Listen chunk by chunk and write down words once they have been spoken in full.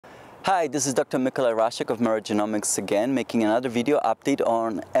Hi, this is Dr. Mikołaj Rashek of Genomics again, making another video update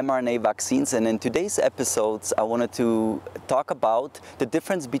on mRNA vaccines. And in today's episodes, I wanted to talk about the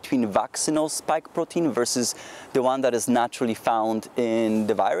difference between vaccinal spike protein versus the one that is naturally found in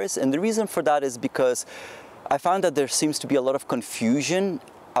the virus. And the reason for that is because I found that there seems to be a lot of confusion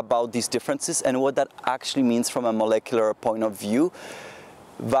about these differences and what that actually means from a molecular point of view.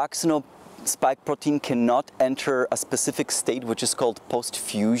 Vaccinal spike protein cannot enter a specific state which is called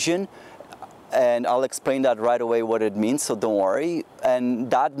post-fusion, and I'll explain that right away what it means, so don't worry. And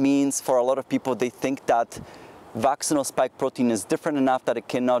that means for a lot of people, they think that vaccinal spike protein is different enough that it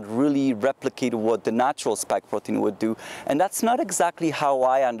cannot really replicate what the natural spike protein would do, and that's not exactly how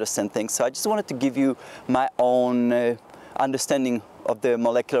I understand things. So I just wanted to give you my own understanding of the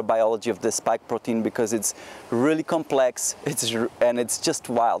molecular biology of the spike protein, because it's really complex, and it's just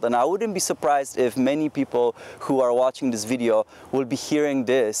wild. And I wouldn't be surprised if many people who are watching this video will be hearing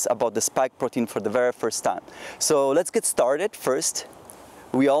this about the spike protein for the very first time. So let's get started. First,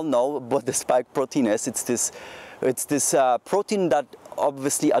 we all know what the spike protein is. It's this protein that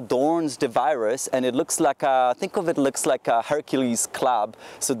obviously adorns the virus, and it looks like think of it looks like a Hercules club.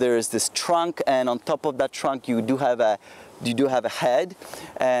 So there is this trunk, and on top of that trunk you do have a head.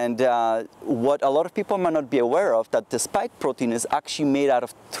 And what a lot of people might not be aware of, that the spike protein is actually made out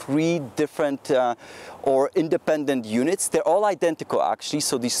of three different or independent units. They're all identical actually,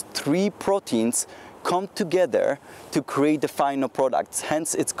 so these three proteins come together to create the final products.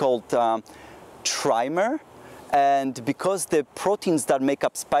 Hence it's called trimer. And because the proteins that make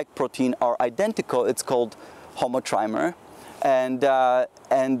up spike protein are identical, it's called homotrimer. And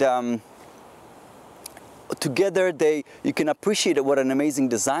together you can appreciate what an amazing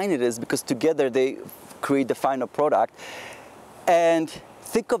design it is, because together they create the final product. And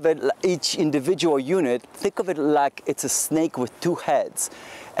think of it, each individual unit, think of it like it's a snake with two heads.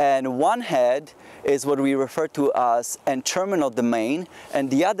 And one head is what we refer to as N-terminal domain, and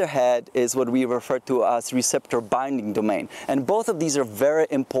the other head is what we refer to as receptor binding domain. And both of these are very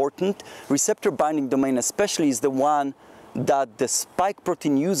important. Receptor binding domain especially is the one that the spike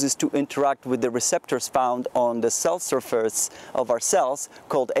protein uses to interact with the receptors found on the cell surface of our cells,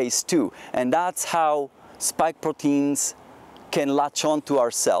 called ACE2. And that's how spike proteins can latch on to our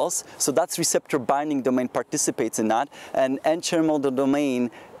cells. So that's receptor binding domain participates in that. And N-terminal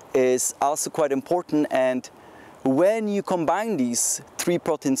domain is also quite important. And when you combine these three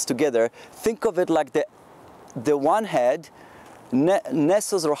proteins together, think of it like the one head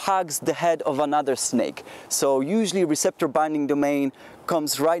nestles or hugs the head of another snake. So usually receptor binding domain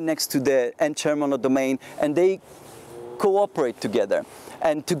comes right next to the N-terminal domain, and they cooperate together.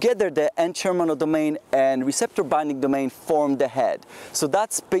 And together the N-terminal domain and receptor binding domain form the head. So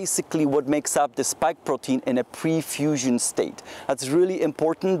that's basically what makes up the spike protein in a pre-fusion state. That's really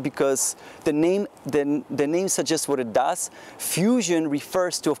important because the name suggests what it does. Fusion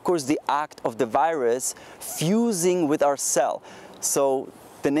refers to, of course, the act of the virus fusing with our cell. So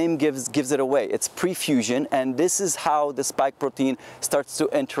the name gives it away. It's pre-fusion, and this is how the spike protein starts to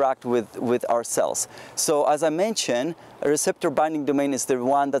interact with our cells. So as I mentioned, a receptor binding domain is the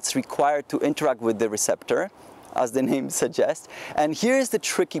one that's required to interact with the receptor, as the name suggests. And here's the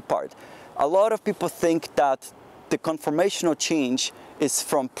tricky part. A lot of people think that the conformational change is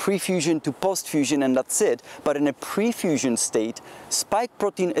from pre-fusion to post-fusion and that's it. But in a pre-fusion state, spike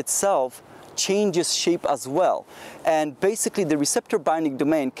protein itself changes shape as well. And basically the receptor binding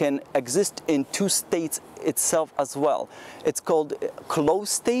domain can exist in two states itself as well. It's called closed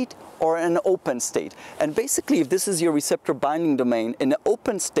state or an open state. And basically, if this is your receptor binding domain, in an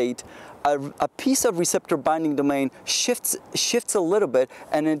open state, a piece of receptor binding domain shifts a little bit,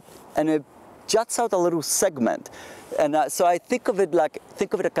 and it juts out a little segment. And so I think of it like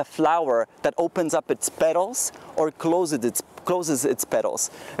a flower that opens up its petals or closes its petals.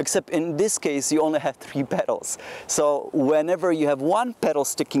 Except in this case, you only have three petals. So whenever you have one petal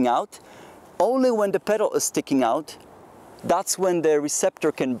sticking out, only when the petal is sticking out, that's when the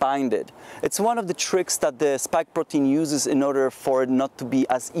receptor can bind it. It's one of the tricks that the spike protein uses in order for it not to be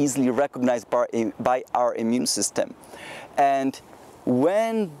as easily recognized by our immune system. And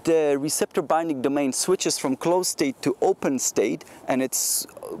when the receptor binding domain switches from closed state to open state, and it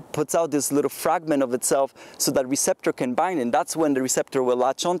puts out this little fragment of itself so that receptor can bind it, that's when the receptor will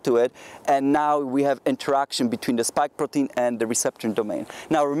latch onto it, and now we have interaction between the spike protein and the receptor domain.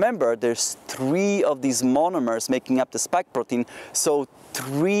 Now remember, there's three of these monomers making up the spike protein, so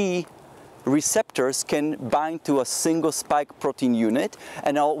three receptors can bind to a single spike protein unit,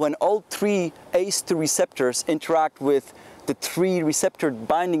 and when all three ACE2 receptors interact with the three receptor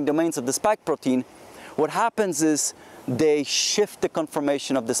binding domains of the spike protein, what happens is they shift the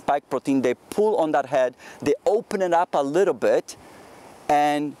conformation of the spike protein, they pull on that head, they open it up a little bit,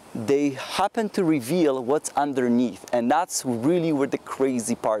 and they happen to reveal what's underneath. And that's really where the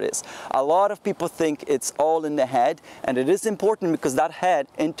crazy part is. A lot of people think it's all in the head, and it is important because that head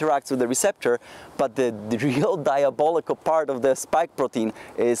interacts with the receptor, but the real diabolical part of the spike protein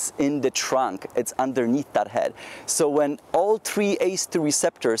is in the trunk. It's underneath that head. So when all three ACE2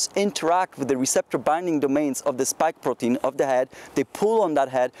 receptors interact with the receptor binding domains of the spike protein of the head, they pull on that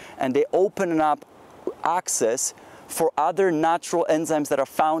head and they open up access for other natural enzymes that are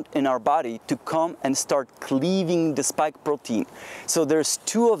found in our body to come and start cleaving the spike protein. So there's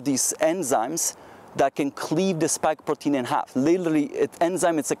two of these enzymes that can cleave the spike protein in half. Literally,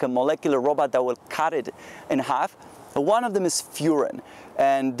 it's like a molecular robot that will cut it in half. One of them is furin,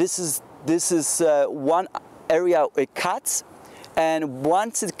 and this is one area it cuts, and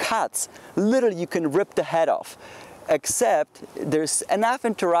once it cuts, literally you can rip the head off. Except there's enough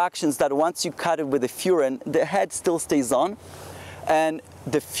interactions that once you cut it with the furin, the head still stays on. And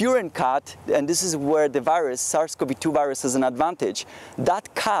the furin cut, and this is where the virus, SARS-CoV-2 virus, has an advantage.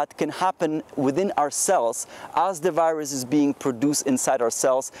 That cut can happen within our cells as the virus is being produced inside our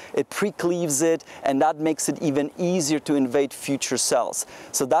cells. It pre-cleaves it, and that makes it even easier to invade future cells.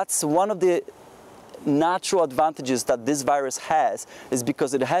 So that's one of the natural advantages that this virus has, is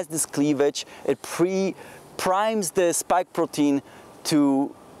because it has this cleavage. It primes the spike protein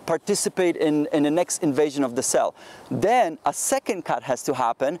to participate in the next invasion of the cell. Then a second cut has to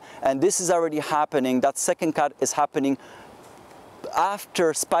happen, and this is already happening. That second cut is happening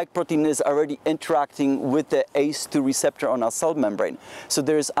after spike protein is already interacting with the ACE2 receptor on our cell membrane. So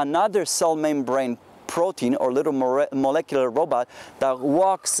there's another cell membrane protein or little molecular robot that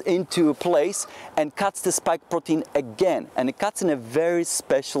walks into place and cuts the spike protein again, and it cuts in a very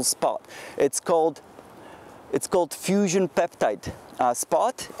special spot. It's called fusion peptide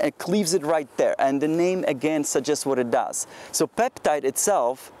spot. It cleaves it right there, and the name again suggests what it does. So peptide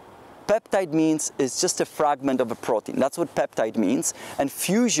itself, peptide means it's just a fragment of a protein. That's what peptide means. And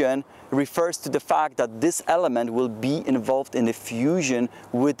fusion refers to the fact that this element will be involved in the fusion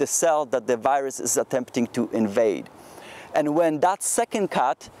with the cell that the virus is attempting to invade. And when that second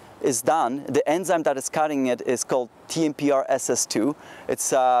cut is done, the enzyme that is cutting it is called TMPRSS2.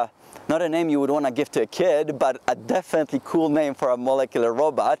 It's not a name you would want to give to a kid, but a definitely cool name for a molecular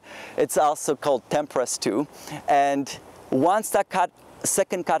robot. It's also called TMPRSS2. And once that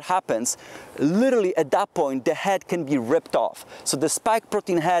second cut happens, literally at that point, the head can be ripped off. So the spike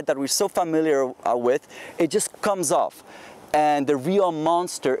protein head that we're so familiar with, it just comes off. And the real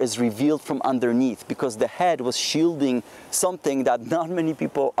monster is revealed from underneath, because the head was shielding something that not many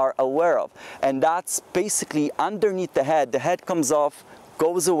people are aware of. And that's basically underneath the head comes off,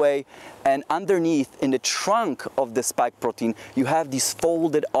 goes away, and underneath in the trunk of the spike protein, you have these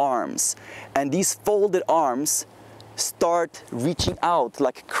folded arms. And these folded arms start reaching out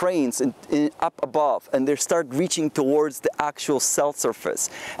like cranes up above, and they start reaching towards the actual cell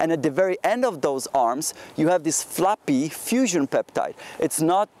surface. And at the very end of those arms, you have this floppy fusion peptide.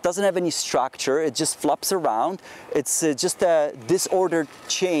 Doesn't have any structure, it just flops around. It's just a disordered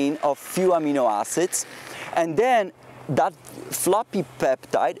chain of few amino acids. And then that floppy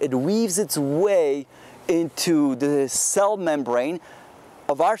peptide, it weaves its way into the cell membrane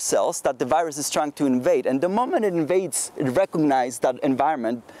of our cells that the virus is trying to invade. And the moment it invades, it recognizes that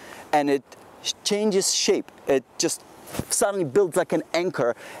environment and it changes shape. It just suddenly builds like an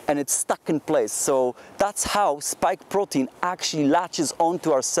anchor and it's stuck in place. So that's how spike protein actually latches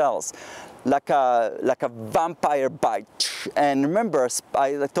onto our cells, like a vampire bite. And remember,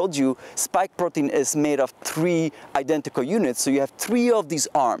 I told you spike protein is made of 3 identical units, so you have 3 of these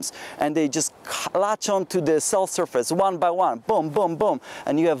arms, and they just latch onto the cell surface one by one, boom, boom, boom,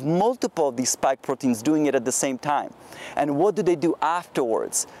 and you have multiple of these spike proteins doing it at the same time. And what do they do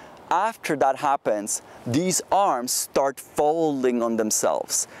afterwards? After that happens, these arms start folding on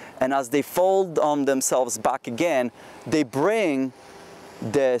themselves, and as they fold on themselves back again, they bring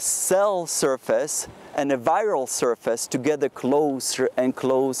the cell surface and the viral surface together closer and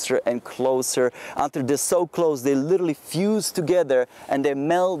closer and closer until they're so close they literally fuse together and they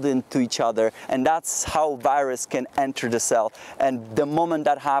meld into each other, and that's how virus can enter the cell. And the moment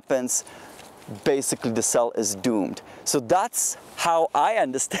that happens, basically the cell is doomed. So that's how I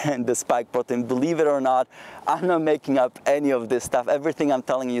understand the spike protein. Believe it or not, I'm not making up any of this stuff. Everything I'm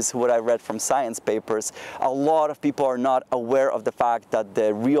telling you is what I read from science papers. A lot of people are not aware of the fact that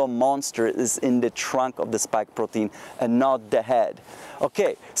the real monster is in the trunk of the spike protein and not the head.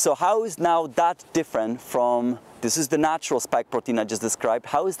 Okay, so how is now that different from This is the natural spike protein I just described.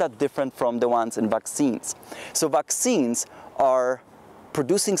 How is that different from the ones in vaccines? So vaccines are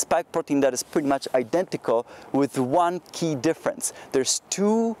producing spike protein that is pretty much identical with one key difference. There's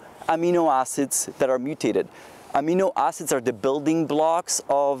 2 amino acids that are mutated. Amino acids are the building blocks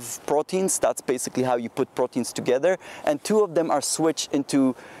of proteins. That's basically how you put proteins together. And 2 of them are switched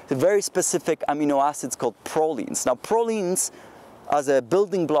into very specific amino acids called prolines. Now, prolines, as a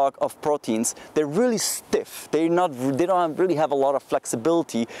building block of proteins, they're really stiff. They don't really have a lot of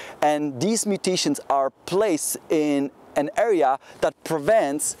flexibility. And these mutations are placed in an area that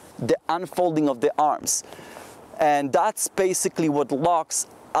prevents the unfolding of the arms. And that's basically what locks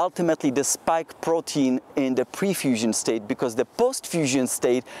ultimately the spike protein in the pre-fusion state, because the post-fusion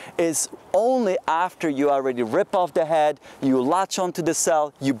state is only after you already rip off the head, you latch onto the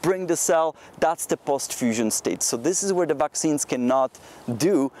cell, you bring the cell. That's the post-fusion state. So this is where the vaccines cannot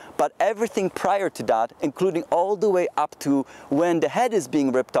do, but everything prior to that, including all the way up to when the head is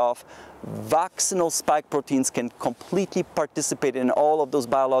being ripped off, vaccinal spike proteins can completely participate in all of those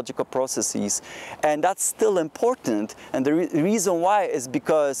biological processes. And that's still important. And the reason why is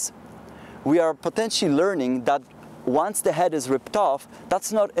because we are potentially learning that once the head is ripped off,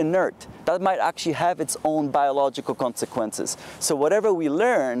 that's not inert. That might actually have its own biological consequences. So whatever we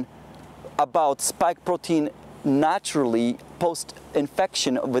learn about spike protein naturally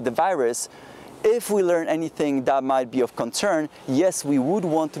post-infection with the virus, if we learn anything that might be of concern, yes, we would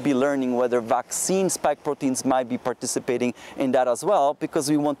want to be learning whether vaccine spike proteins might be participating in that as well, because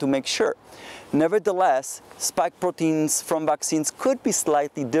we want to make sure. Nevertheless, spike proteins from vaccines could be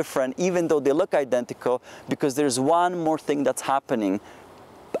slightly different, even though they look identical, because there's one more thing that's happening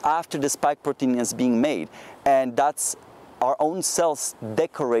after the spike protein is being made, and that's our own cells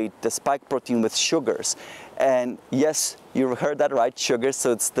decorate the spike protein with sugars. And yes, you heard that right, sugars.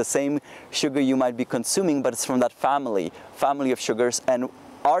 So it's the same sugar you might be consuming, but it's from that family of sugars. And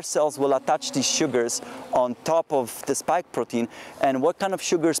our cells will attach these sugars on top of the spike protein. And what kind of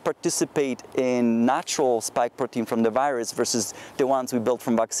sugars participate in natural spike protein from the virus versus the ones we built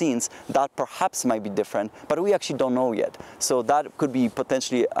from vaccines, that perhaps might be different, but we actually don't know yet. So that could be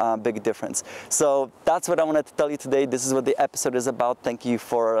potentially a big difference. So that's what I wanted to tell you today. This is what the episode is about. Thank you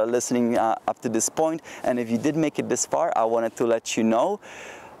for listening up to this point. And if you did make it this far, I wanted to let you know,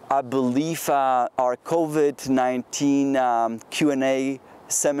 I believe our COVID-19 Q&A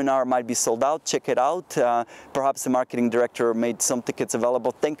seminar might be sold out. Check it out. Perhaps the marketing director made some tickets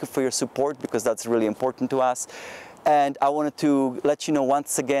available. Thank you for your support, because that's really important to us. And I wanted to let you know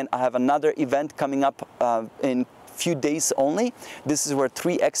once again, I have another event coming up in few days only. This is where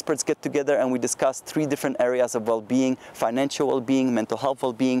 3 experts get together and we discuss 3 different areas of well-being: financial well-being, mental health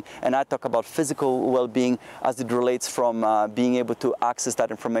well-being, and I talk about physical well-being as it relates from being able to access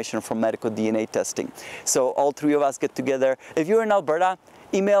that information from medical DNA testing. So all 3 of us get together. If you're in Alberta,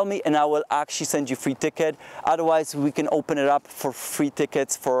 email me and I will actually send you a free ticket. Otherwise, we can open it up for free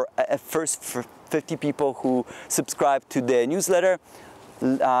tickets for first 50 people who subscribe to the newsletter.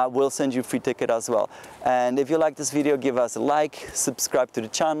 We'll send you a free ticket as well. And if you like this video, give us a like, subscribe to the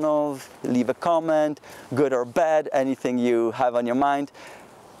channel, leave a comment, good or bad, anything you have on your mind.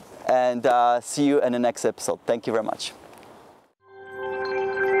 And see you in the next episode. Thank you very much.